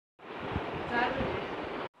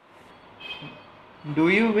Do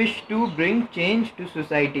you wish to bring change to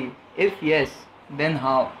society? If yes, then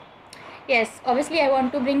how? Yes, obviously, I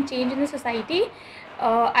want to bring change in the society.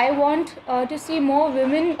 I want to see more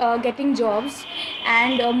women getting jobs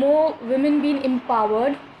and more women being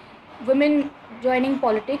empowered, women joining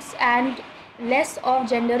politics, and less of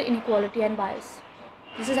gender inequality and bias.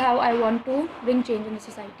 This is how I want to bring change in the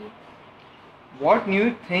society. What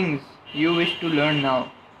new things you wish to learn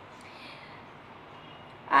now?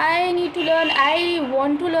 I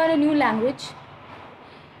want to learn a new language.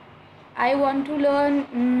 I want to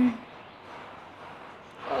learn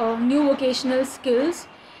new vocational skills,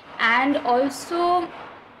 and also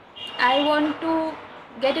I want to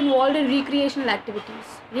get involved in recreational activities,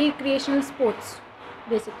 recreational sports,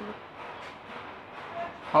 basically.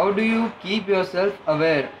 How do you keep yourself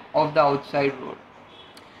aware of the outside world?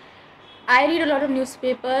 I read a lot of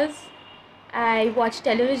newspapers, I watch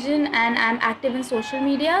television, and I'm active in social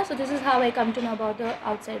media. So, this is how I come to know about the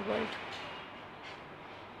outside world.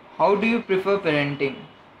 How do you prefer parenting?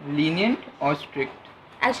 Lenient or strict?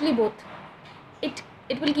 Actually, both. It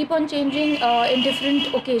will keep on changing in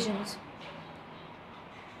different occasions.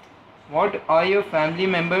 What are your family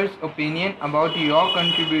members' opinion about your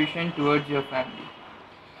contribution towards your family?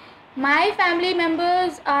 My family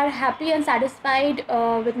members are happy and satisfied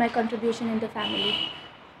with my contribution in the family.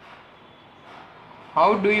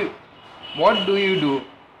 How do you what do you do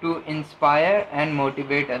to inspire and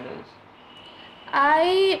motivate others?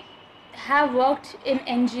 I have worked in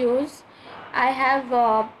NGOs. I have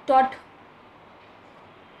taught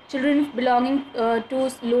children belonging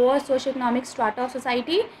to lower socioeconomic strata of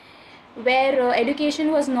society, where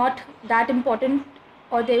education was not that important,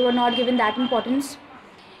 or they were not given that importance.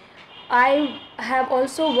 I have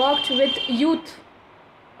also worked with youth,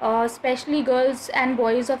 especially girls and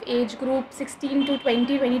boys of age group 16 to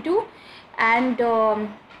 20, 22, and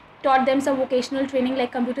taught them some vocational training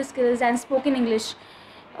like computer skills and spoken English.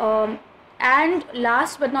 Um, and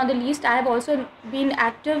last but not the least, I have also been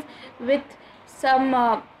active with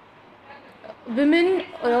some women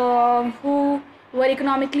who were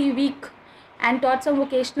economically weak, and taught some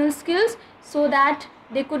vocational skills so that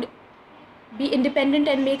they could be independent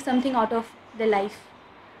and make something out of their life.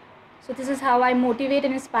 So this is how I motivate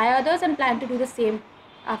and inspire others, and plan to do the same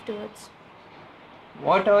afterwards.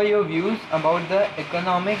 What are your views about the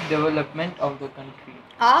economic development of the country?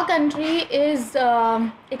 Our country is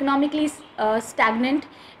economically stagnant.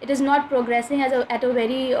 It is not progressing at a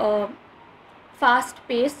very fast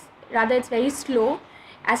pace. Rather, it's very slow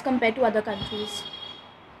as compared to other countries.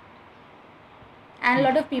 And a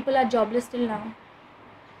lot of people are jobless till now.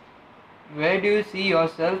 Where do you see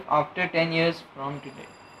yourself after 10 years from today?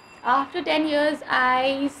 After 10 years,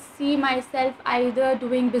 I see myself either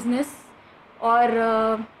doing business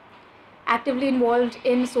or actively involved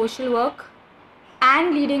in social work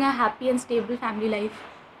and leading a happy and stable family life.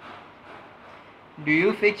 Do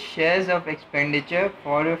you fix shares of expenditure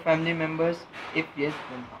for your family members? If yes,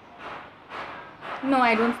 then how? No,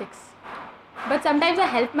 I don't fix. But sometimes I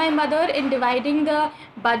help my mother in dividing the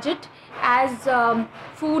budget as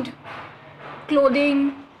food,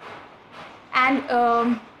 clothing,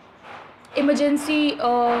 and emergency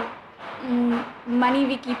money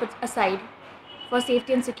we keep it aside for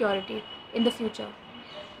safety and security in the future.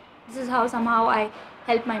 This is how somehow I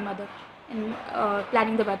help my mother in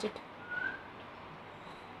planning the budget.